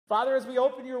Father, as we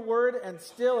open your word and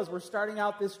still as we're starting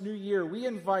out this new year, we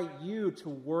invite you to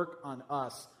work on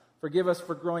us. Forgive us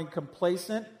for growing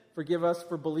complacent. Forgive us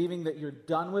for believing that you're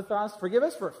done with us. Forgive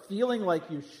us for feeling like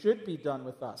you should be done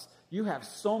with us. You have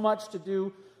so much to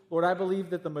do. Lord, I believe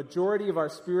that the majority of our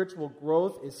spiritual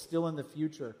growth is still in the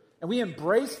future. And we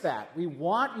embrace that. We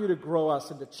want you to grow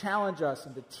us and to challenge us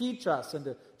and to teach us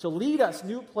and to lead us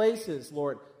new places,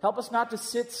 Lord. Help us not to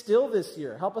sit still this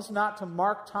year. Help us not to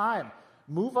mark time.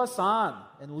 Move us on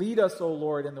and lead us, O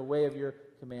Lord, in the way of your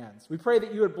commands. We pray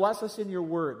that you would bless us in your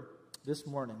word this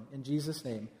morning. In Jesus'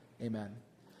 name, amen.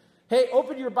 Hey,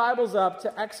 open your Bibles up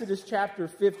to Exodus chapter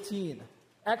 15.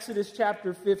 Exodus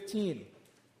chapter 15.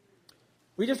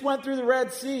 We just went through the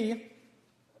Red Sea.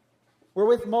 We're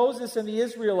with Moses and the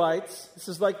Israelites. This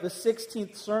is like the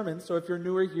 16th sermon, so if you're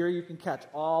newer here, you can catch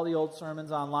all the old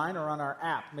sermons online or on our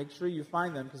app. Make sure you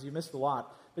find them because you missed a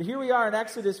lot. But here we are in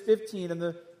Exodus 15, and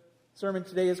the sermon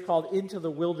today is called Into the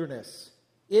Wilderness.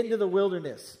 Into the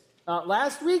Wilderness.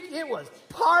 Last week, it was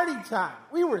party time.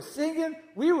 We were singing,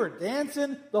 we were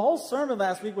dancing. The whole sermon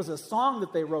last week was a song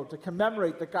that they wrote to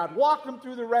commemorate that God walked them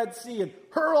through the Red Sea and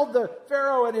hurled the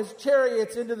Pharaoh and his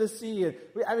chariots into the sea. And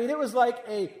it was like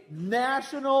a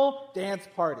national dance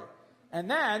party.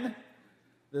 And then,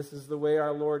 this is the way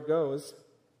our Lord goes.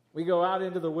 We go out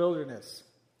into the wilderness.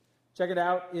 Check it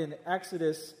out in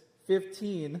Exodus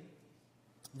 15,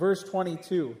 verse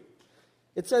 22.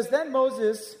 It says, Then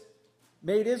Moses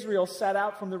made Israel set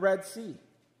out from the Red Sea,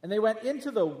 and they went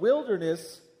into the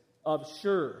wilderness of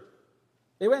Shur.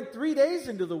 They went 3 days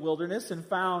into the wilderness and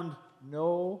found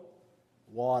no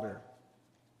water.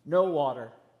 No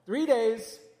water. 3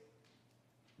 days,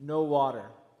 no water.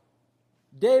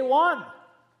 Day 1,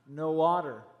 no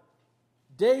water.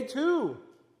 Day 2,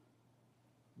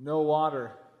 no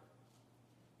water.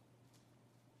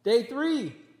 Day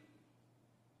 3,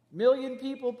 million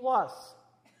people plus.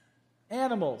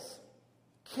 Animals.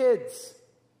 Kids,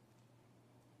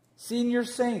 senior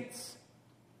saints,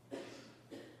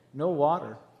 no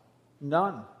water,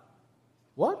 none.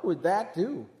 What would that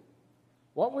do?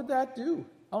 What would that do?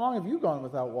 How long have you gone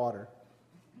without water?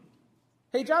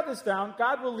 Hey, jot this down.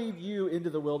 God will lead you into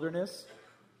the wilderness.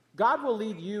 God will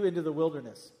lead you into the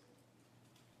wilderness.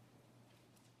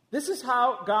 This is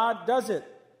how God does it.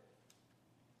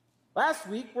 Last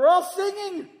week, we're all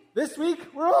singing. This week,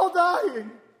 we're all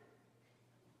dying.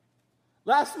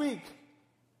 Last week,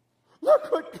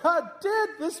 look what God did.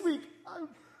 This week, I'm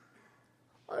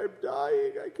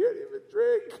dying. I can't even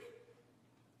drink.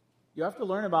 You have to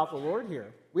learn about the Lord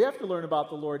here. We have to learn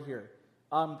about the Lord here.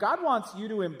 God wants you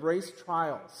to embrace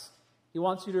trials. He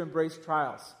wants you to embrace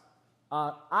trials.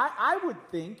 I would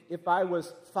think if I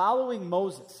was following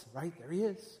Moses, right, there he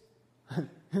is.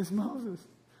 It's Moses.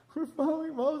 We're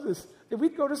following Moses. That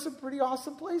we'd go to some pretty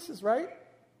awesome places, right?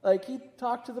 Like he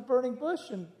talked to the burning bush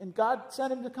and God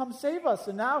sent him to come save us.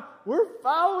 And now we're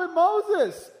following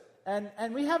Moses.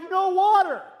 And we have no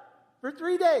water for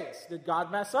 3 days. Did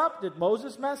God mess up? Did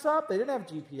Moses mess up? They didn't have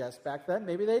GPS back then.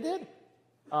 Maybe they did.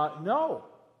 No.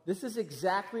 This is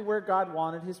exactly where God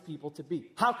wanted his people to be.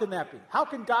 How can that be? How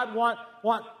can God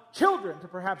want children to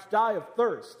perhaps die of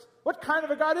thirst? What kind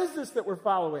of a God is this that we're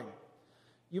following?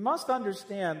 You must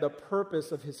understand the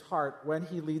purpose of his heart when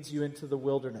he leads you into the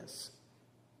wilderness.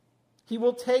 He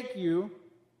will take you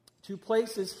to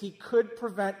places he could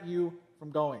prevent you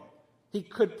from going. He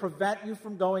could prevent you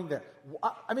from going there.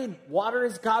 I mean, water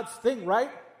is God's thing, right?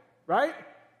 Right?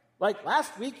 Like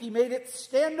last week, he made it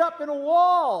stand up in a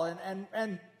wall,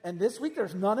 and this week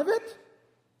there's none of it?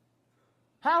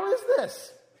 How is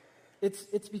this?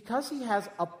 It's because he has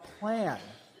a plan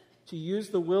to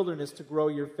use the wilderness to grow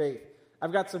your faith.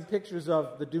 I've got some pictures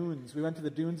of the dunes. We went to the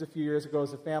dunes a few years ago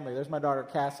as a family. There's my daughter,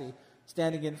 Cassie,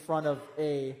 standing in front of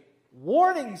a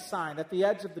warning sign at the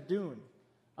edge of the dune.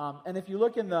 And if you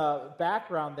look in the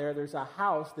background there's a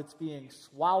house that's being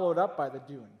swallowed up by the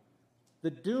dune.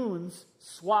 The dunes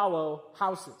swallow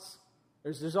houses.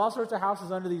 There's all sorts of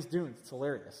houses under these dunes. It's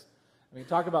hilarious. I mean,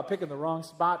 talk about picking the wrong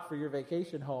spot for your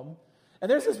vacation home. And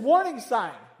there's this warning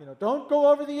sign. Don't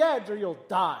go over the edge or you'll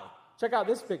die. Check out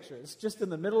this picture. It's just in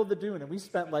the middle of the dune, and we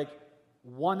spent like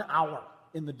 1 hour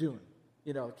in the dune.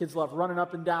 Kids love running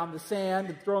up and down the sand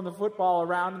and throwing the football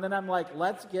around, and then I'm like,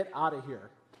 let's get out of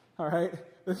here. All right?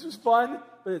 This was fun,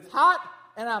 but it's hot,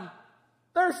 and I'm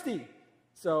thirsty.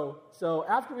 So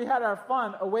after we had our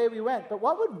fun, away we went. But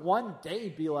what would 1 day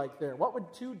be like there? What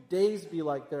would 2 days be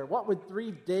like there? What would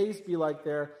 3 days be like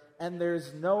there? And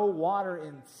there's no water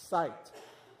in sight.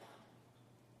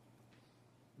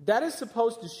 That is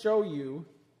supposed to show you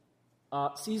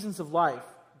seasons of life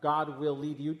God will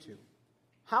lead you to.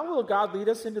 How will God lead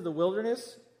us into the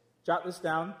wilderness? Jot this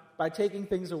down. By taking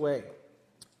things away.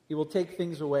 He will take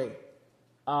things away.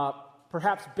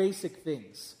 Perhaps basic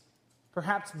things.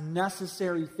 Perhaps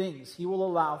necessary things. He will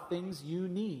allow things you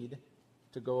need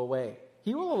to go away.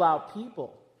 He will allow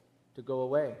people to go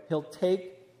away. He'll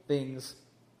take things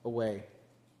away.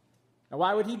 Now,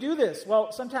 why would he do this?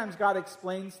 Well, sometimes God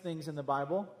explains things in the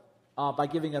Bible by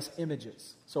giving us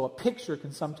images. So a picture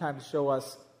can sometimes show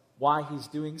us why he's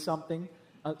doing something.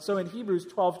 So in Hebrews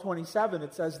 12:27,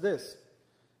 it says this.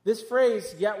 This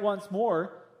phrase, yet once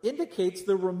more, indicates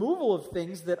the removal of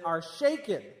things that are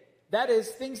shaken. That is,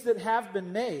 things that have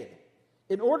been made,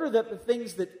 in order that the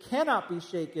things that cannot be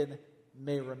shaken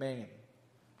may remain.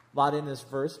 A lot in this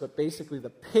verse, but basically the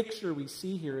picture we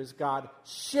see here is God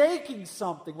shaking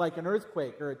something like an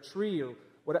earthquake or a tree or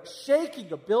whatever,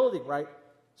 shaking a building, right?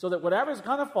 So that whatever's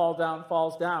going to fall down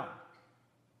falls down.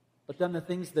 But then the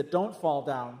things that don't fall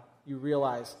down, you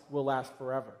realize, will last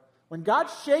forever. When God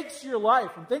shakes your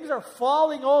life, when things are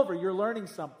falling over, you're learning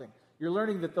something. You're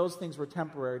learning that those things were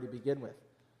temporary to begin with.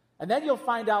 And then you'll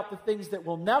find out the things that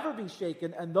will never be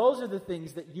shaken, and those are the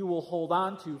things that you will hold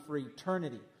on to for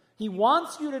eternity. He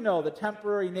wants you to know the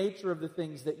temporary nature of the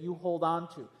things that you hold on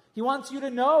to. He wants you to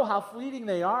know how fleeting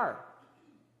they are.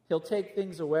 He'll take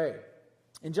things away.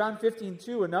 In John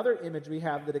 15:2, another image we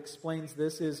have that explains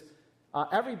this is,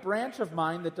 every branch of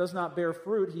mine that does not bear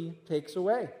fruit, he takes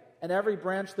away. And every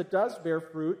branch that does bear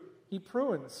fruit, he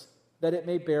prunes, that it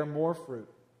may bear more fruit.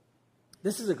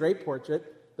 This is a great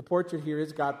portrait. The portrait here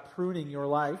is God pruning your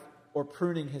life, or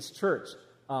pruning his church,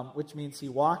 which means he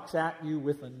walks at you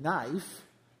with a knife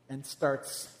and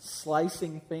starts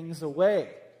slicing things away.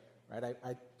 Right?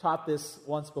 I taught this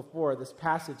once before, this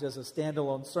passage as a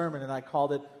standalone sermon, and I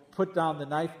called it, Put Down the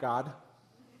Knife, God.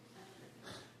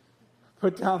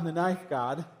 Put down the knife,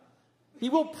 God. He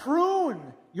will prune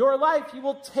your life. He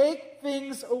will take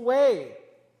things away.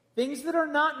 Things that are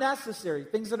not necessary,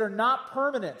 things that are not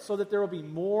permanent, so that there will be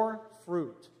more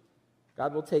fruit.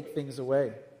 God will take things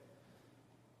away.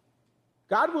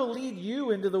 God will lead you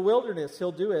into the wilderness.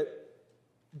 He'll do it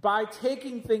by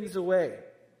taking things away.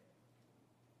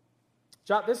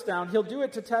 Jot this down. He'll do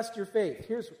it to test your faith.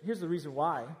 Here's the reason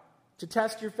why. To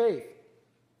test your faith.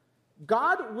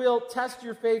 God will test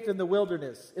your faith in the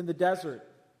wilderness, in the desert.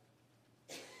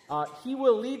 He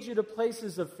will lead you to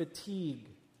places of fatigue,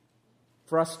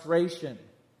 frustration,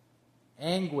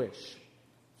 anguish,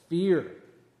 fear,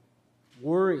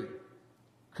 worry,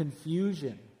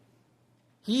 confusion.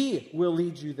 He will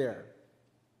lead you there.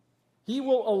 He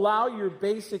will allow your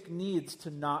basic needs to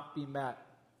not be met.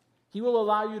 He will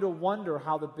allow you to wonder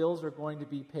how the bills are going to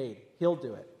be paid. He'll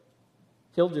do it.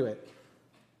 He'll do it.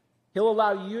 He'll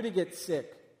allow you to get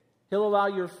sick. He'll allow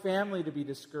your family to be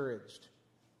discouraged.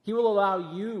 He will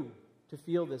allow you to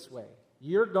feel this way.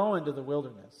 You're going to the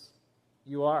wilderness.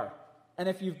 You are. And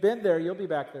if you've been there, you'll be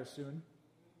back there soon.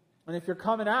 And if you're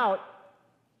coming out,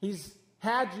 he's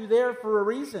had you there for a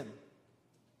reason.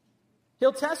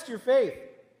 He'll test your faith.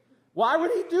 Why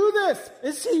would he do this?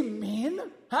 Is he mean?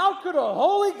 How could a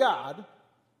holy God,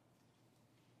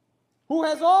 who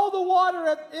has all the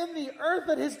water in the earth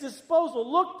at his disposal,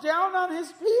 look down on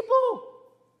his people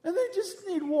and they just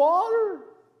need water?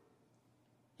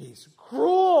 He's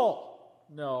cruel.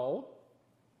 No.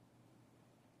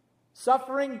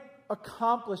 Suffering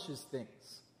accomplishes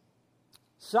things.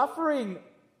 Suffering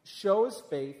shows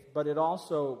faith, but it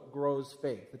also grows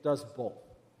faith. It does both.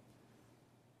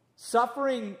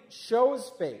 Suffering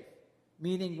shows faith,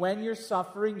 meaning when you're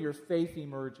suffering, your faith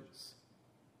emerges.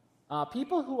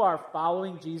 People who are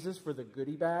following Jesus for the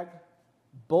goodie bag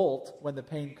bolt when the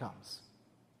pain comes,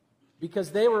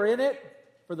 because they were in it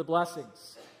for the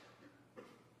blessings.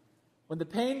 When the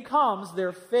pain comes,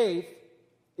 their faith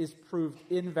is proved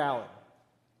invalid.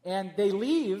 And they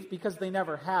leave because they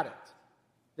never had it.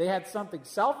 They had something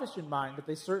selfish in mind, but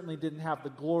they certainly didn't have the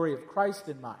glory of Christ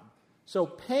in mind. So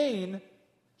pain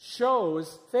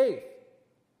shows faith,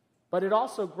 but it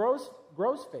also grows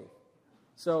faith.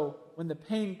 So when the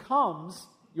pain comes,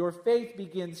 your faith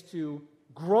begins to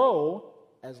grow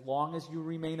as long as you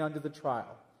remain under the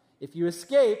trial. If you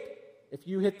escape, if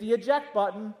you hit the eject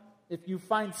button, if you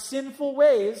find sinful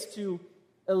ways to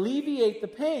alleviate the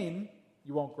pain,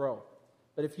 you won't grow.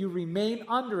 But if you remain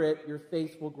under it, your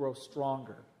faith will grow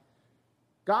stronger.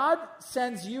 God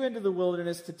sends you into the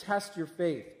wilderness to test your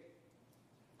faith.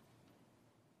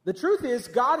 The truth is,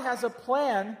 God has a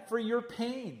plan for your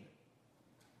pain.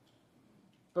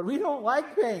 But we don't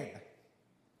like pain.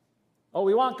 Oh,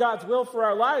 we want God's will for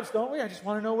our lives, don't we? I just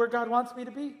want to know where God wants me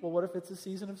to be. Well, what if it's a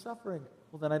season of suffering?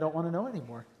 Well, then I don't want to know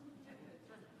anymore.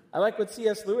 I like what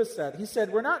C.S. Lewis said. He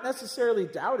said, we're not necessarily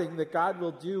doubting that God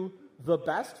will do the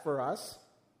best for us.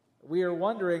 we are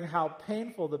wondering how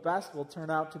painful the best will turn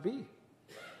out to be.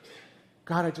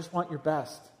 God, I just want your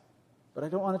best, but I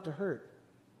don't want it to hurt.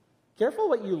 Careful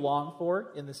what you long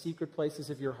for in the secret places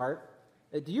of your heart.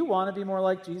 Do you want to be more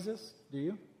like Jesus? Do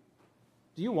you?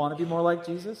 Do you want to be more like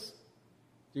Jesus?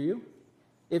 Do you?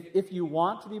 If you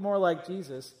want to be more like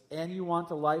Jesus and you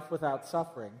want a life without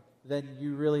suffering, then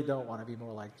you really don't want to be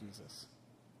more like Jesus,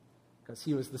 because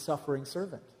he was the suffering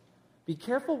servant. Be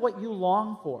careful what you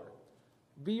long for.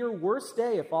 Be your worst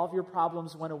day if all of your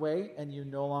problems went away and you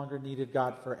no longer needed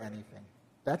God for anything.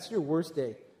 That's your worst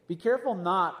day. Be careful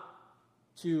not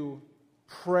to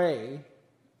pray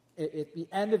at the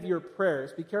end of your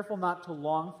prayers. Be careful not to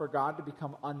long for God to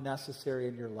become unnecessary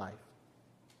in your life.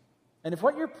 And if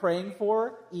what you're praying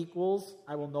for equals,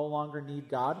 I will no longer need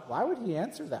God, why would he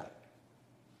answer that?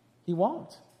 He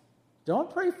won't.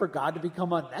 Don't pray for God to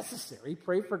become unnecessary.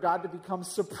 Pray for God to become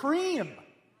supreme.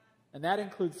 And that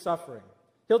includes suffering.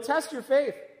 He'll test your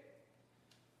faith.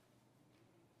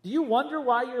 Do you wonder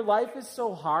why your life is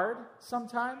so hard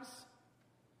sometimes?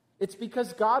 It's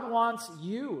because God wants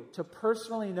you to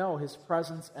personally know his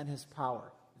presence and his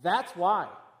power. That's why.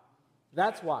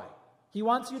 That's why. He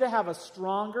wants you to have a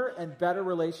stronger and better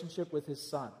relationship with his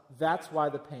Son. That's why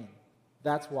the pain.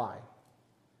 That's why.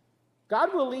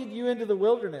 God will lead you into the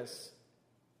wilderness.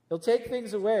 He'll take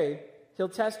things away. He'll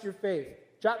test your faith.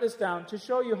 Jot this down to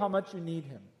show you how much you need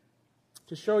him.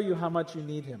 To show you how much you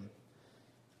need him.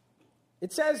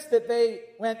 It says that they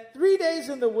went 3 days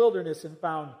in the wilderness and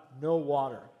found no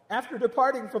water. After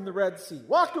departing from the Red Sea,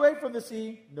 walked away from the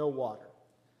sea, no water.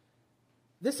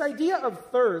 This idea of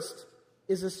thirst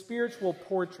is a spiritual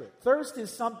portrait. Thirst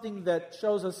is something that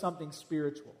shows us something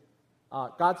spiritual.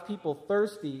 God's people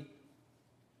thirsty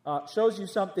shows you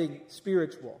something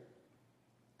spiritual.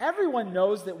 Everyone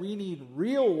knows that we need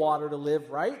real water to live,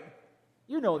 right?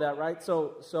 You know that, right?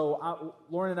 So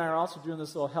Lauren and I are also doing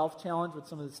this little health challenge with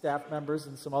some of the staff members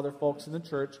and some other folks in the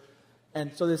church.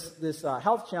 And so this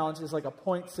health challenge is like a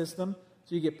point system.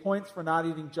 So you get points for not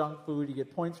eating junk food. You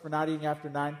get points for not eating after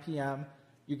 9 p.m.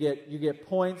 You get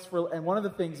points for, and one of the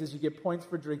things is you get points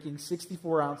for drinking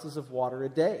 64 ounces of water a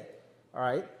day. All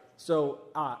right? So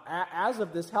as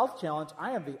of this health challenge,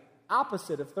 I am the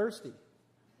opposite of thirsty.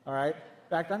 All right? In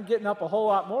fact, I'm getting up a whole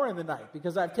lot more in the night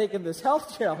because I've taken this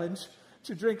health challenge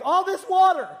to drink all this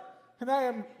water. And I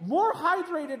am more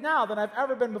hydrated now than I've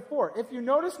ever been before. If you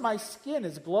notice my skin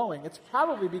is glowing, it's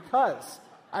probably because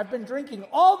I've been drinking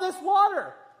all this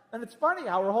water. And it's funny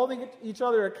how we're holding each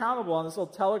other accountable on this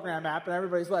little Telegram app, and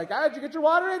everybody's like, did you get your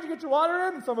water in? Did you get your water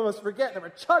in? And some of us forget, and we're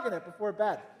chugging it before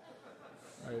bed.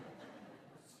 Right?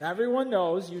 Everyone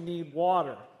knows you need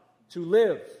water to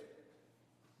live.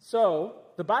 So,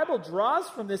 the Bible draws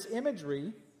from this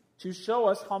imagery to show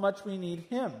us how much we need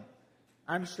him.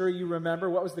 I'm sure you remember,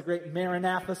 what was the great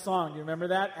Maranatha song? Do you remember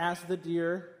that? As the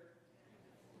deer.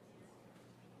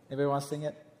 Anybody want to sing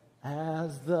it?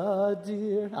 As the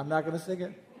deer. I'm not going to sing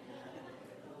it.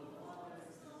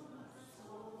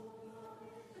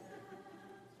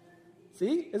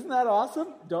 See? Isn't that awesome?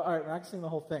 All right, we're not going to sing the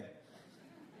whole thing.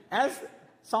 As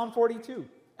Psalm 42.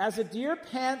 As a deer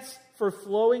pants for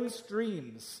flowing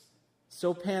streams,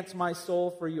 so pants my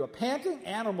soul for you. A panting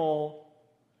animal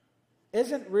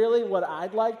isn't really what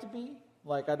I'd like to be.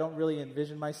 Like, I don't really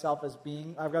envision myself as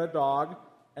being, I've got a dog,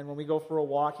 and when we go for a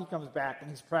walk, he comes back and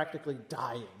he's practically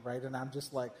dying, right? And I'm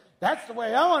just like, that's the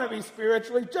way I want to be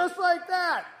spiritually, just like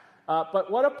that.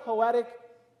 But what a poetic,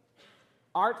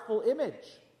 artful image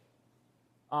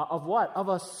of what? Of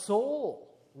a soul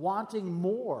wanting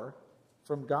more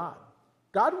from God.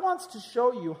 God wants to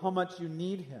show you how much you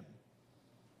need him.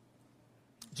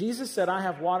 Jesus said, I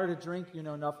have water to drink you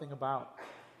know nothing about.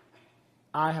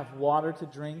 I have water to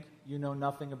drink you know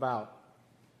nothing about.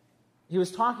 He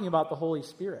was talking about the Holy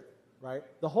Spirit, right?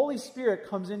 The Holy Spirit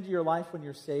comes into your life when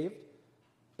you're saved,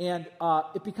 and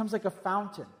it becomes like a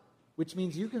fountain, which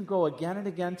means you can go again and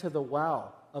again to the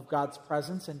well of God's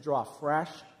presence and draw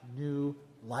fresh, new,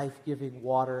 life-giving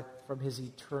water from his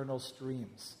eternal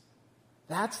streams.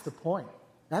 That's the point.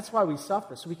 That's why we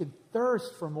suffer, so we can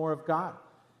thirst for more of God.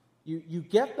 You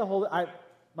get the Holy...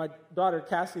 My daughter,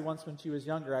 Cassie, once when she was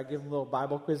younger, I give them little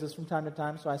Bible quizzes from time to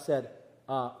time. So I said,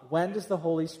 when does the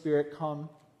Holy Spirit come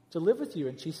to live with you?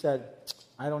 And she said,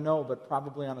 I don't know, but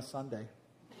probably on a Sunday.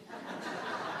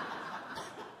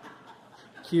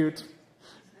 Cute.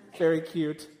 Very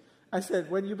cute. I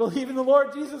said, when you believe in the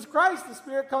Lord Jesus Christ, the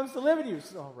Spirit comes to live in you. She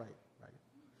said, oh, right.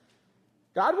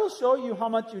 God will show you how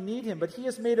much you need him, but he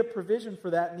has made a provision for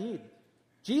that need.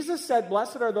 Jesus said,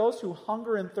 blessed are those who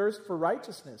hunger and thirst for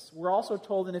righteousness. We're also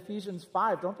told in Ephesians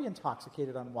 5, don't be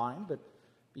intoxicated on wine, but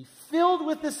be filled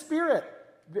with the Spirit.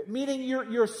 Meaning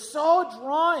you're so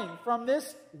drawing from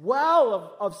this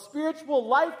well of spiritual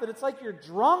life that it's like you're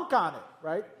drunk on it,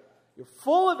 right? You're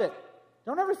full of it.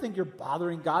 Don't ever think you're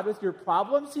bothering God with your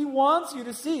problems. He wants you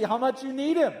to see how much you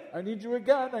need Him. I need you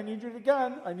again. I need you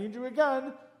again. I need you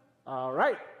again. All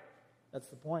right. That's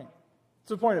the point. It's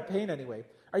the point of pain anyway.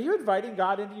 Are you inviting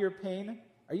God into your pain?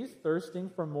 Are you thirsting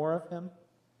for more of Him?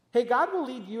 Hey, God will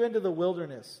lead you into the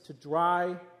wilderness to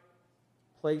dry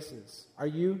places. Are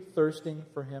you thirsting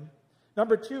for Him?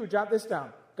 Number 2, jot this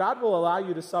down. God will allow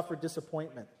you to suffer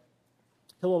disappointment.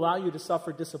 He'll allow you to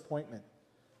suffer disappointment.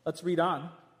 Let's read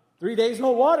on. 3 days, no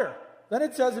water. Then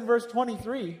it says in verse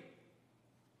 23,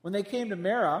 when they came to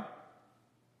Marah,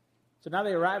 so now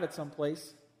they arrive at some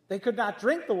place, they could not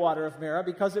drink the water of Marah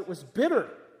because it was bitter.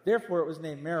 Therefore it was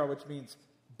named Marah, which means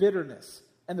bitterness.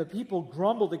 And the people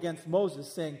grumbled against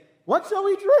Moses, saying, what shall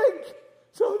we drink?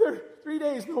 So there 3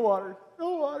 days, no water,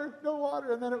 no water, no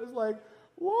water. And then it was like,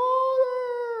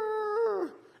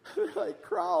 water! They're like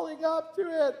crawling up to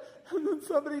it. And then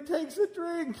somebody takes a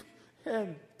drink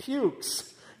and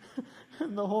pukes.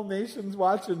 And the whole nation's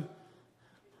watching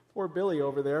poor Billy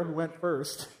over there who went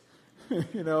first,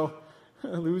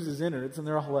 loses innards. And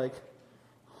they're all like,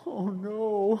 oh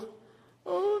no,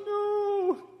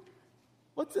 oh no.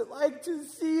 What's it like to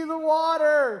see the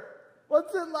water?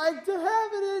 What's it like to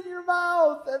have it in your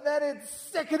mouth? And then it's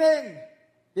sickening.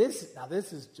 This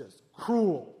is just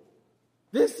cruel.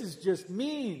 This is just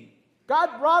mean.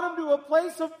 God brought him to a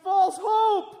place of false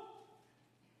hope.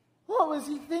 What was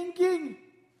he thinking?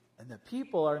 And the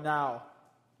people are now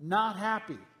not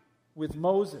happy with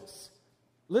Moses.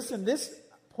 Listen, this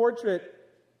portrait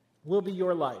will be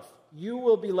your life. You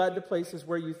will be led to places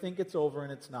where you think it's over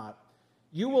and it's not.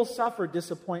 You will suffer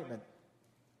disappointment.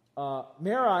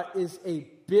 Marah is a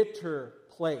bitter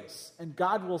place, and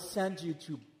God will send you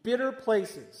to bitter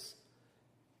places.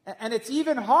 And it's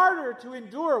even harder to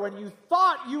endure when you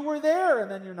thought you were there and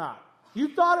then you're not. You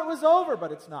thought it was over,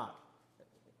 but it's not.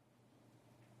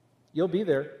 You'll be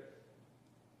there.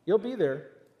 You'll be there.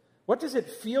 What does it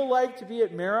feel like to be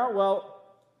at Marah? Well,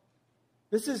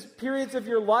 this is periods of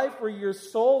your life where your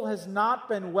soul has not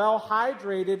been well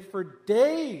hydrated for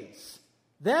days.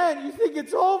 Then you think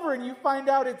it's over and you find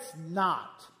out it's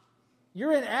not.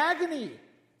 You're in agony.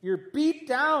 You're beat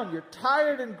down. You're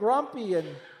tired and grumpy and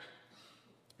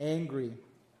angry.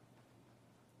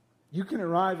 You can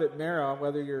arrive at Marah,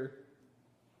 whether your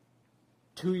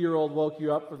 2-year-old woke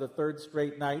you up for the 3rd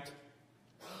straight night,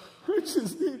 I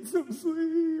just need some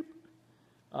sleep,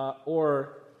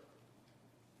 or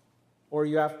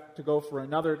you have to go for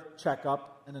another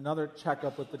checkup and another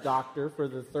checkup with the doctor for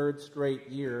the 3rd straight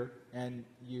year, and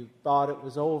you thought it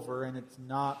was over, and it's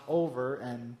not over,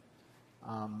 and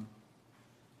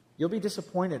you'll be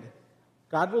disappointed.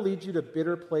 God will lead you to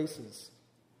bitter places.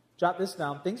 Jot this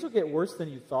down. Things will get worse than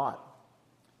you thought.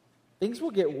 Things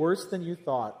will get worse than you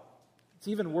thought. It's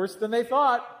even worse than they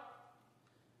thought.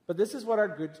 But this is what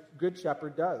our good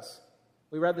shepherd does.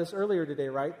 We read this earlier today,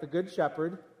 right? The good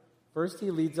shepherd, first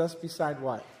he leads us beside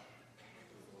what?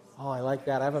 Oh, I like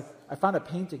that. I found a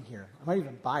painting here. I might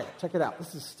even buy it. Check it out.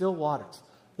 This is still waters.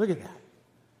 Look at that.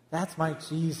 That's my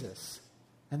Jesus.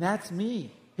 And that's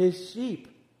me, his sheep.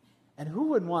 And who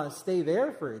wouldn't want to stay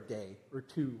there for a day or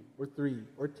 2 or 3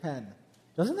 or 10?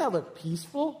 Doesn't that look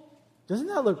peaceful? Doesn't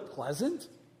that look pleasant?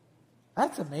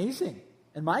 That's amazing.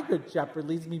 And my good shepherd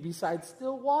leads me beside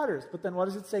still waters. But then what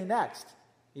does it say next?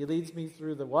 He leads me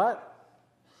through the what?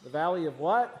 The valley of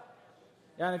what?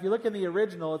 Yeah, and if you look in the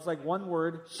original, it's like one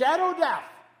word, shadow death.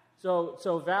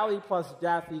 So valley plus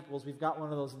death equals, we've got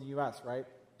one of those in the U.S., right?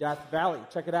 Death Valley.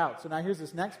 Check it out. So now here's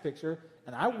this next picture,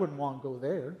 and I wouldn't want to go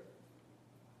there.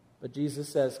 But Jesus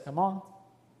says, come on.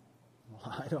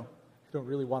 Well, I don't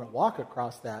really want to walk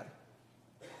across that.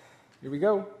 Here we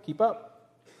go. Keep up.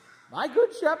 My good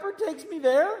shepherd takes me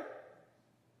there.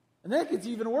 And then it gets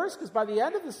even worse, because by the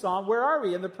end of the psalm, where are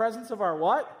we? In the presence of our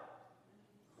what?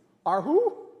 Our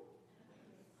who?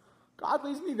 God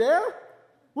leads me there?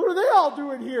 What are they all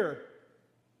doing here?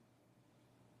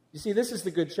 You see, this is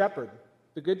the good shepherd.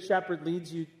 The good shepherd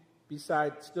leads you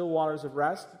beside still waters of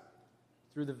rest,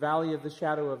 through the valley of the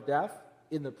shadow of death,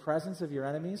 in the presence of your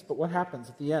enemies. But what happens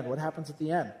at the end? What happens at the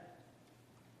end?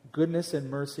 Goodness and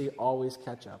mercy always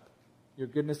catch up. Your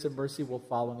goodness and mercy will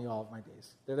follow me all of my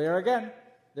days. There they are again.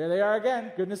 There they are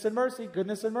again. Goodness and mercy.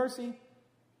 Goodness and mercy.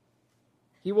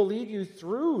 He will lead you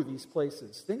through these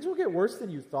places. Things will get worse than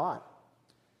you thought.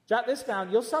 Jot this down.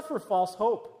 You'll suffer false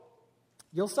hope.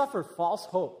 You'll suffer false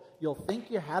hope. You'll think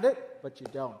you had it, but you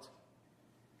don't.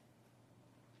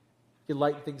 You can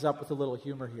lighten things up with a little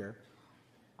humor here.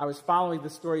 I was following the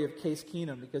story of Case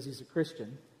Keenum because he's a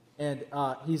Christian, and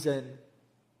he's in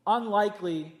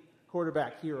unlikely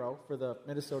quarterback hero for the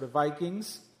Minnesota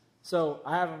Vikings. So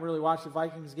I haven't really watched the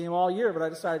Vikings game all year, but I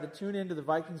decided to tune into the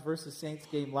Vikings versus Saints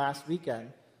game last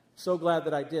weekend. So glad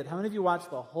that I did. How many of you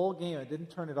watched the whole game and didn't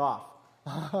turn it off?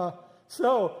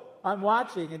 So I'm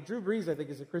watching, and Drew Brees, I think,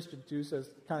 is a Christian too, so it's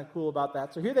kind of cool about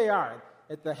that. So here they are.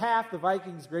 At the half, the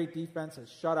Vikings' great defense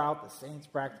has shut out the Saints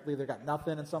practically. They've got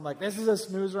nothing, and so I'm like, this is a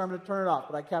snoozer. I'm going to turn it off,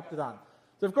 but I kept it on.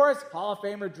 So, of course, Hall of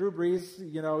Famer Drew Brees,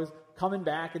 is coming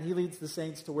back, and he leads the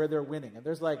Saints to where they're winning. And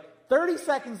there's like 30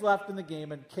 seconds left in the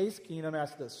game, and Case Keenum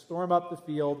has to storm up the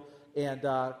field and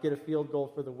get a field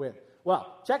goal for the win.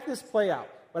 Well, check this play out.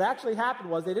 What actually happened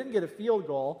was they didn't get a field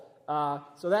goal.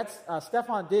 So that's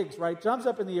Stephon Diggs, right? Jumps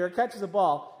up in the air, catches a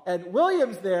ball, and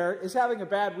Williams there is having a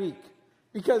bad week.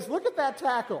 Because look at that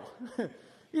tackle.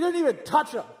 He didn't even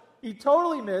touch him. He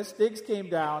totally missed. Diggs came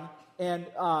down and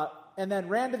then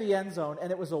ran to the end zone,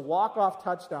 and it was a walk-off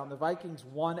touchdown. The Vikings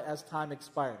won as time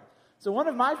expired. So one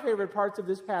of my favorite parts of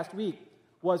this past week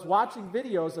was watching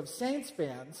videos of Saints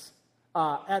fans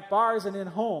at bars and in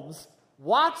homes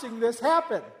watching this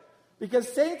happen. Because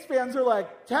Saints fans are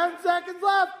like, 10 seconds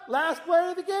left, last play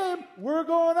of the game, we're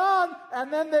going on,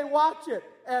 and then they watch it.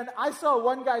 And I saw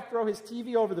one guy throw his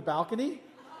TV over the balcony.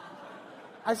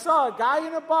 I saw a guy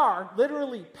in a bar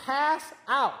literally pass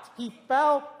out. He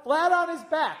fell flat on his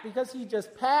back because he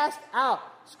just passed out,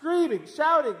 screaming,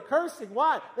 shouting, cursing.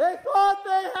 Why? They thought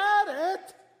they had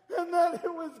it, and then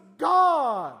it was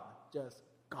gone. Just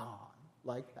gone,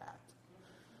 like that.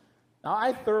 Now,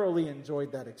 I thoroughly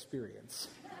enjoyed that experience.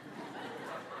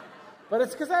 But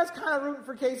it's because I was kind of rooting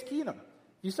for Case Keenum.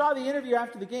 You saw the interview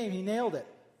after the game, he nailed it.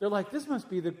 They're like, this must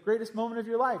be the greatest moment of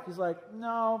your life. He's like,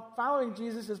 no, following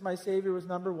Jesus as my Savior was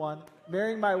number 1.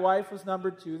 Marrying my wife was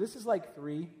number 2. This is like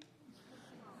 3.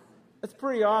 It's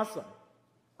pretty awesome.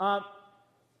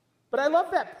 But I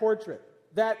love that portrait,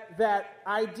 that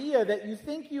idea that you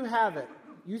think you have it.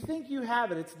 You think you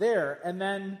have it, it's there, and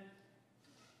then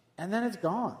it's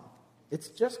gone. It's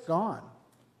just gone.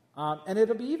 And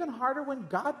it'll be even harder when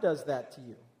God does that to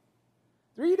you.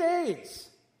 3 days.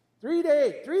 3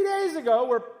 days. 3 days ago,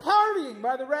 we're partying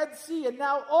by the Red Sea, and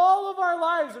now all of our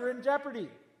lives are in jeopardy.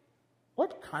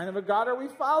 What kind of a God are we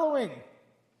following?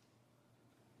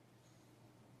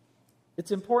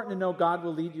 It's important to know God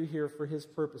will lead you here for His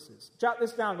purposes. Jot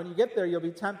this down. When you get there, you'll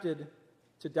be tempted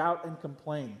to doubt and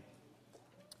complain.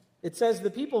 It says, the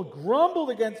people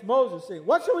grumbled against Moses, saying,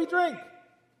 what shall we drink?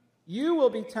 You will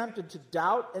be tempted to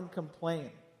doubt and complain.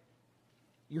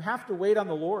 You have to wait on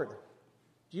the Lord.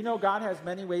 Do you know God has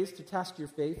many ways to test your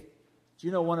faith? Do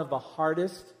you know one of the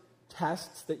hardest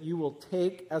tests that you will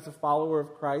take as a follower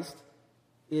of Christ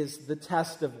is the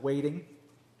test of waiting?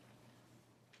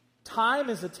 Time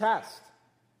is a test.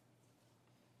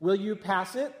 Will you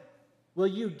pass it? Will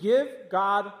you give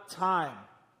God time?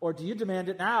 Or do you demand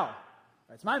it now?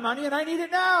 It's my money and I need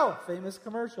it now. Famous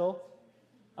commercial.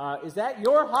 Is that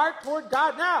your heart toward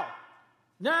God now?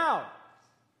 Now.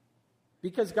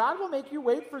 Because God will make you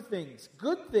wait for things,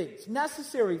 good things,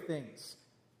 necessary things.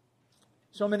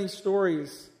 So many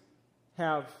stories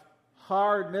have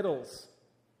hard middles,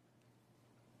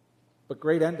 but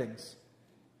great endings.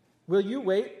 Will you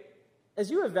wait? As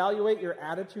you evaluate your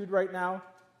attitude right now,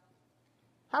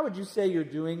 how would you say you're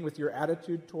doing with your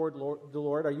attitude toward the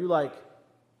Lord? Are you like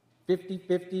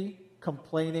 50-50,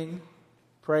 complaining,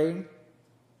 praying?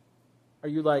 Are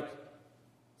you like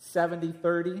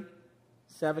 70-30?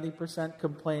 70%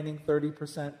 complaining,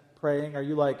 30% praying? Are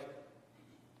you like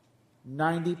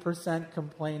 90%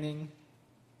 complaining,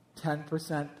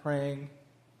 10% praying?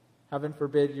 Heaven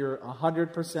forbid you're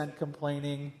 100%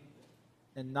 complaining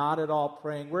and not at all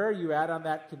praying. Where are you at on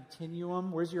that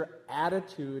continuum? Where's your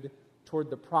attitude toward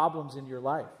the problems in your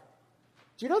life?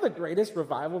 Do you know the greatest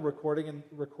revival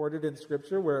recorded in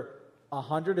Scripture where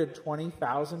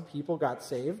 120,000 people got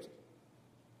saved?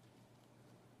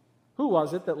 Who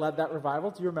was it that led that revival?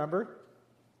 Do you remember?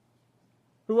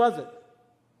 Who was it?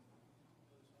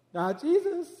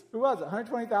 Jesus. Who was it?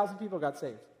 120,000 people got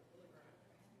saved.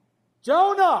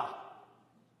 Jonah!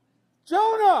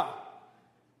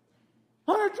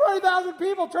 120,000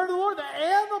 people turned to the Lord. The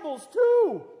animals,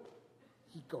 too.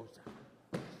 He goes down.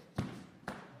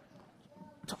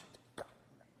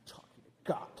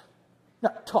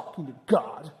 Not talking to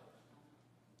God.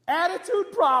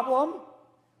 Attitude problem.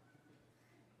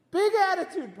 Big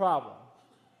attitude problem.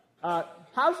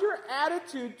 How's your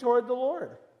attitude toward the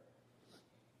Lord?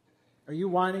 Are you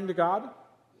whining to God?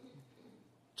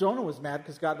 Jonah was mad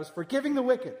because God was forgiving the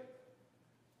wicked.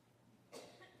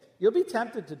 You'll be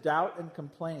tempted to doubt and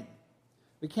complain.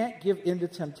 We can't give in to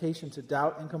temptation to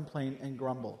doubt and complain and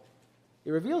grumble.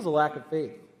 It reveals a lack of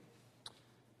faith.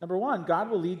 Number one, God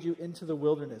will lead you into the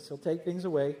wilderness. He'll take things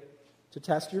away to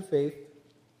test your faith,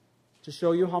 to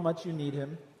show you how much you need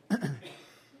Him.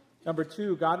 Number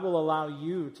two, God will allow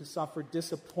you to suffer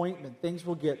disappointment. Things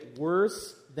will get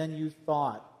worse than you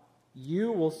thought.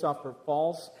 You will suffer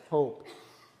false hope.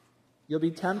 You'll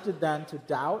be tempted then to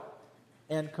doubt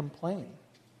and complain.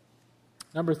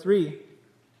 Number three,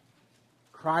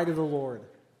 cry to the Lord.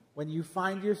 When you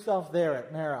find yourself there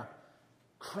at Marah,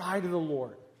 cry to the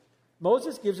Lord.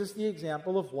 Moses gives us the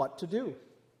example of what to do. It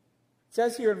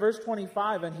says here in verse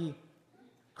 25, and he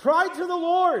cried to the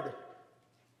Lord.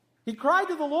 He cried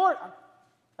to the Lord.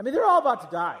 I mean, they're all about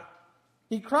to die.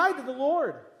 He cried to the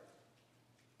Lord.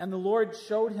 And the Lord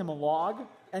showed him a log,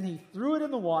 and he threw it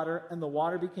in the water, and the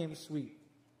water became sweet.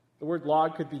 The word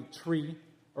log could be tree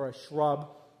or a shrub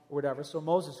or whatever. So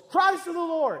Moses cries to the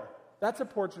Lord. That's a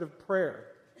portrait of prayer.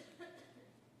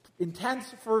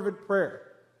 Intense, fervent prayer.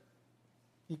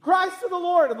 He cries to the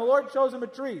Lord, and the Lord shows him a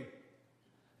tree.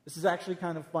 This is actually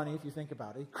kind of funny if you think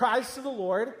about it. He cries to the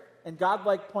Lord, and God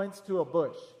points to a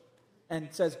bush and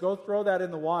says, go throw that in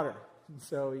the water. And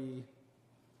so he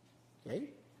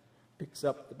picks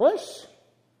up the bush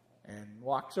and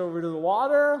walks over to the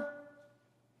water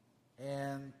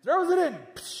and throws it in.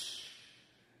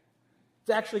 It's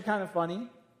actually kind of funny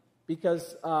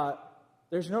because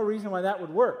there's no reason why that would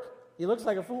work. He looks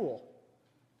like a fool.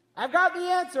 I've got the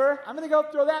answer. I'm going to go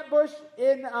throw that bush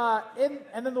in,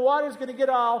 and then the water's going to get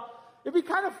all... It'd be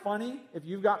kind of funny if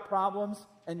you've got problems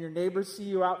and your neighbors see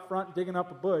you out front digging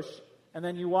up a bush, and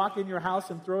then you walk in your house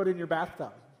and throw it in your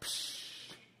bathtub.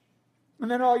 And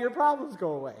then all your problems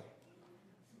go away.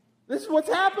 This is what's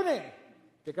happening.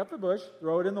 Pick up the bush,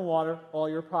 throw it in the water, all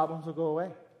your problems will go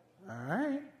away. All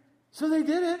right. So they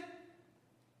did it.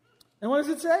 And what does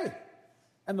it say?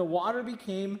 And the water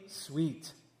became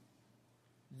sweet.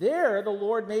 There the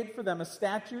Lord made for them a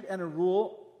statute and a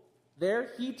rule. There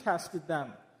he tested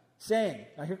them, saying,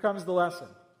 now here comes the lesson.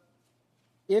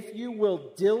 If you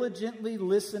will diligently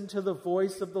listen to the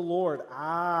voice of the Lord.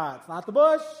 It's not the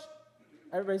bush.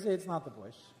 Everybody say it's not the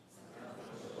bush.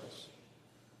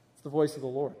 It's the voice of the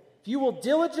Lord. If you will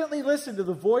diligently listen to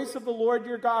the voice of the Lord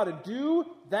your God and do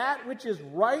that which is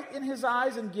right in his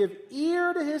eyes and give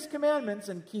ear to his commandments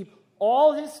and keep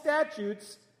all his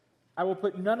statutes, I will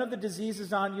put none of the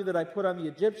diseases on you that I put on the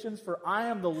Egyptians, for I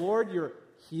am the Lord your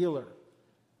healer.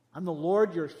 I'm the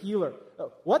Lord your healer.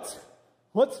 What's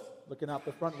looking out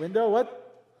the front window?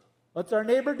 What's our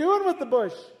neighbor doing with the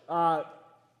bush?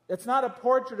 It's not a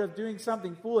portrait of doing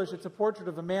something foolish. It's a portrait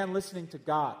of a man listening to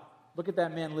God. Look at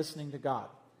that man listening to God.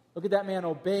 Look at that man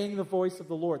obeying the voice of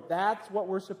the Lord. That's what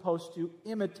we're supposed to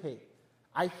imitate.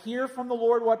 I hear from the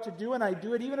Lord what to do, and I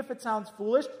do it even if it sounds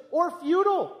foolish or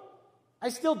futile. I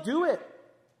still do it.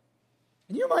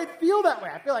 And you might feel that way.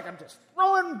 I feel like I'm just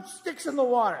throwing sticks in the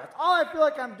water. That's all I feel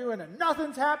like I'm doing, and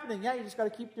nothing's happening. Yeah, you just got to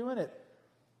keep doing it.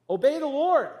 Obey the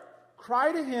Lord.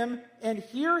 Cry to him and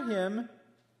hear him.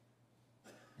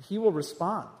 He will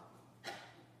respond.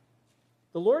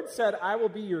 The Lord said, I will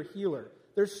be your healer.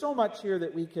 There's so much here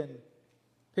that we can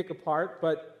pick apart,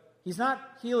 but he's not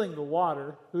healing the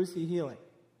water. Who's he healing?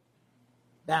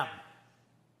 Them.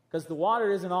 Because the water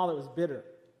isn't all that was bitter.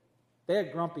 They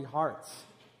had grumpy hearts.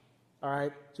 All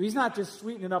right? So he's not just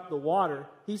sweetening up the water.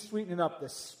 He's sweetening up the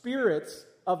spirits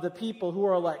of the people who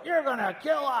are like, you're going to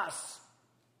kill us.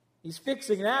 He's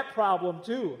fixing that problem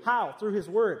too. How? Through his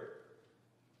word.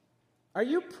 Are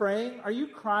you praying? Are you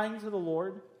crying to the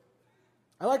Lord?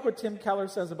 I like what Tim Keller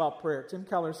says about prayer. Tim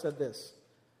Keller said this.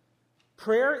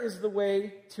 Prayer is the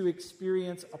way to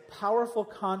experience a powerful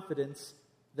confidence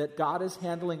that God is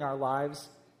handling our lives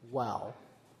well.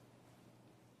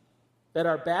 That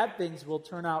our bad things will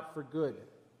turn out for good.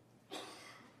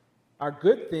 Our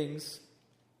good things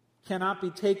cannot be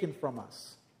taken from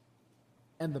us.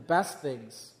 And the best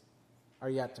things are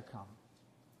yet to come.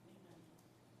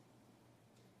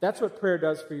 That's what prayer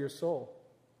does for your soul.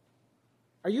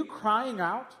 Are you crying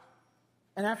out?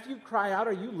 And after you cry out,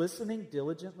 are you listening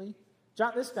diligently?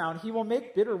 Jot this down. He will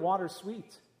make bitter water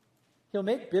sweet. He'll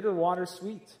make bitter water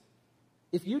sweet.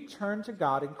 If you turn to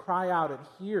God and cry out and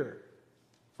hear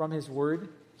from his word,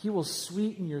 he will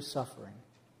sweeten your suffering.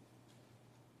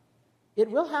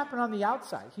 It will happen on the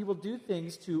outside. He will do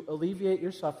things to alleviate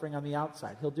your suffering on the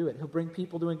outside. He'll do it. He'll bring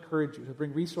people to encourage you. He'll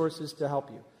bring resources to help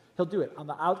you. He'll do it. On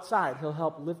the outside, he'll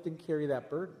help lift and carry that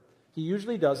burden. He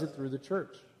usually does it through the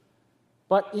church.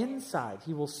 But inside,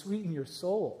 he will sweeten your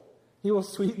soul. He will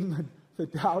sweeten the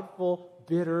doubtful,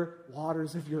 bitter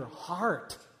waters of your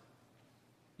heart.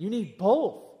 You need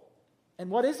both. And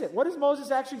what is it? What is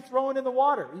Moses actually throwing in the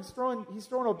water? He's throwing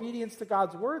obedience to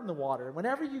God's word in the water. And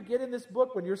whenever you get in this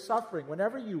book, when you're suffering,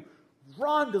 whenever you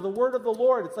run to the word of the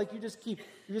Lord. It's like you just keep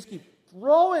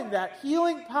throwing that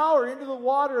healing power into the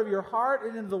water of your heart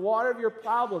and into the water of your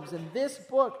problems. And this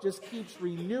book just keeps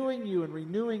renewing you and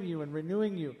renewing you and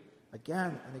renewing you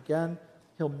again and again.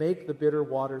 He'll make the bitter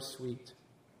water sweet.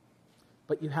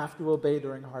 But you have to obey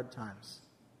during hard times.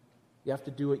 You have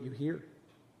to do what you hear.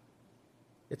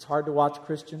 It's hard to watch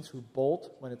Christians who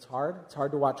bolt when it's hard. It's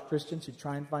hard to watch Christians who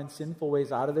try and find sinful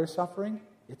ways out of their suffering.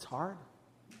 It's hard.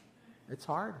 It's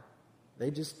hard.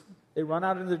 They run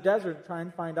out into the desert and try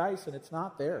and find ice, and it's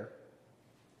not there.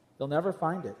 They'll never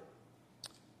find it.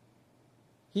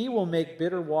 He will make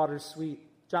bitter water sweet.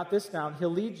 Jot this down. He'll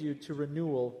lead you to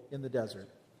renewal in the desert.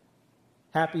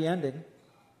 Happy ending.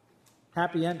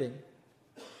 Happy ending.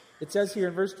 It says here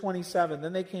in verse 27,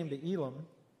 then they came to Elim,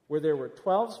 where there were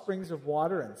 12 springs of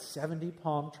water and 70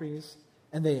 palm trees,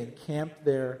 and they encamped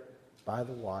there by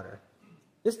the water.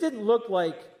 This didn't look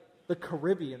like the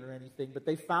Caribbean or anything, but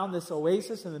they found this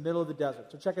oasis in the middle of the desert.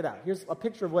 So check it out. Here's a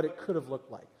picture of what it could have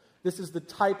looked like. This is the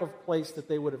type of place that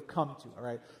they would have come to, all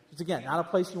right? It's, again, not a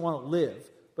place you want to live,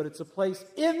 but it's a place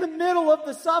in the middle of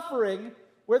the suffering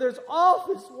where there's all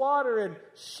this water and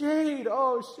shade.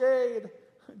 Oh, shade.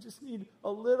 I just need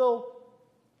a little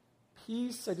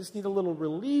peace. I just need a little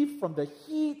relief from the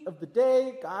heat of the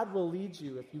day. God will lead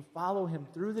you if you follow him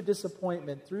through the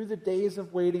disappointment, through the days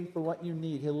of waiting for what you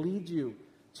need. He'll lead you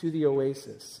to the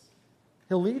oasis.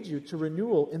 He'll lead you to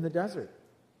renewal in the desert.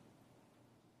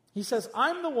 He says,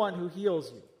 I'm the one who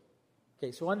heals you.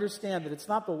 Okay, so understand that it's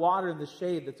not the water and the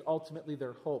shade that's ultimately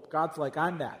their hope. God's like,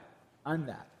 I'm that. I'm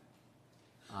that.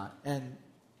 And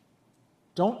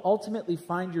don't ultimately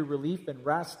find your relief and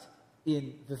rest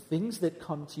in the things that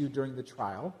come to you during the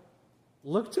trial.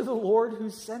 Look to the Lord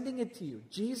who's sending it to you.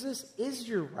 Jesus is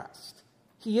your rest.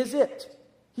 He is it.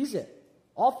 He's it.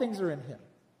 All things are in him.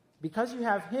 Because you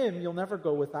have him, you'll never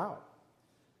go without.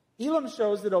 Elim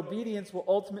shows that obedience will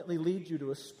ultimately lead you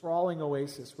to a sprawling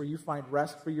oasis where you find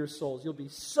rest for your souls. You'll be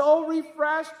so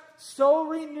refreshed, so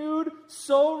renewed,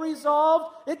 so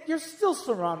resolved. You're still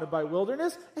surrounded by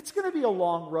wilderness. It's going to be a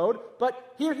long road,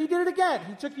 but here he did it again.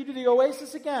 He took you to the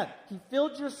oasis again. He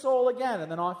filled your soul again,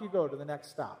 and then off you go to the next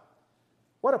stop.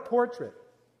 What a portrait.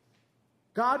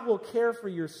 God will care for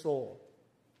your soul.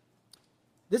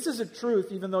 This is a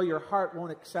truth, even though your heart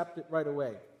won't accept it right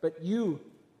away. But you,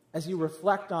 as you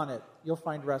reflect on it, you'll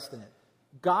find rest in it.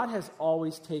 God has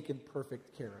always taken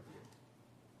perfect care of you.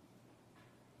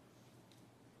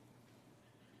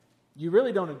 You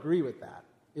really don't agree with that,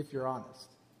 if you're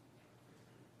honest.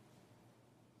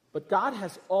 But God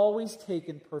has always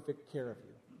taken perfect care of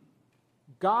you.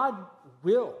 God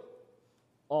will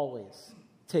always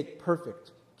take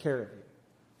perfect care of you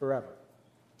forever.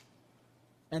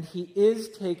 And he is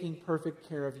taking perfect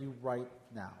care of you right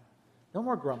now. No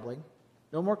more grumbling.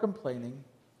 No more complaining.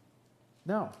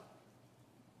 No.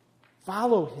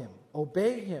 Follow him.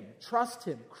 Obey him. Trust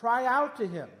him. Cry out to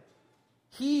him.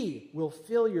 He will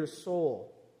fill your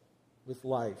soul with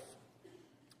life.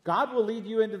 God will lead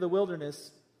you into the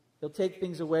wilderness. He'll take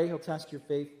things away. He'll test your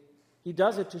faith. He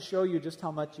does it to show you just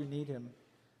how much you need him.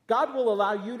 God will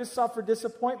allow you to suffer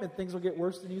disappointment. Things will get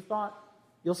worse than you thought.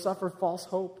 You'll suffer false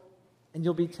hope. And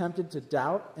you'll be tempted to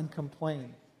doubt and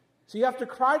complain. So you have to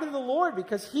cry to the Lord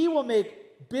because he will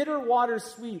make bitter water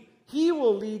sweet. He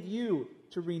will lead you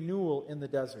to renewal in the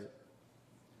desert.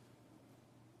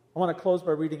 I want to close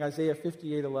by reading Isaiah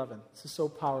 58:11. This is so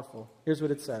powerful. Here's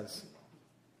what it says.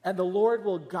 And the Lord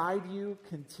will guide you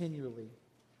continually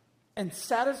and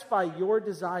satisfy your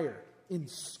desire in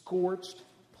scorched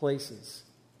places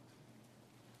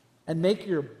and make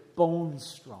your bones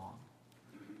strong.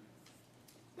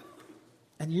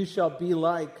 And you shall be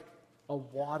like a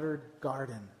watered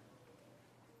garden,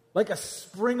 like a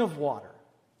spring of water,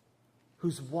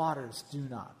 whose waters do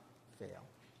not fail.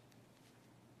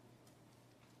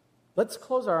 Let's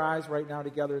close our eyes right now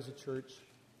together as a church.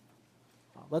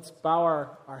 Let's bow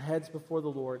our heads before the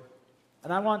Lord.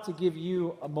 And I want to give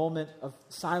you a moment of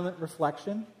silent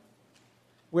reflection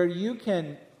where you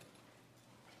can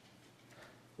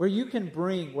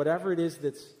bring whatever it is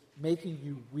that's making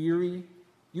you weary.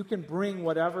 You can bring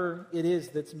whatever it is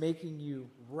that's making you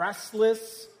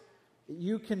restless.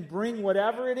 You can bring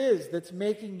whatever it is that's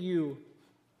making you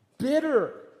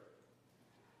bitter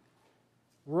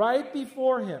right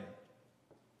before him.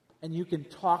 And you can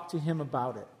talk to him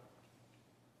about it.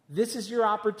 This is your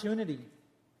opportunity.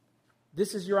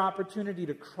 This is your opportunity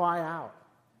to cry out.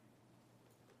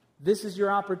 This is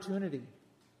your opportunity.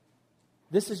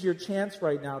 This is your chance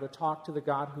right now to talk to the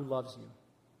God who loves you.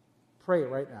 Pray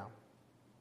right now.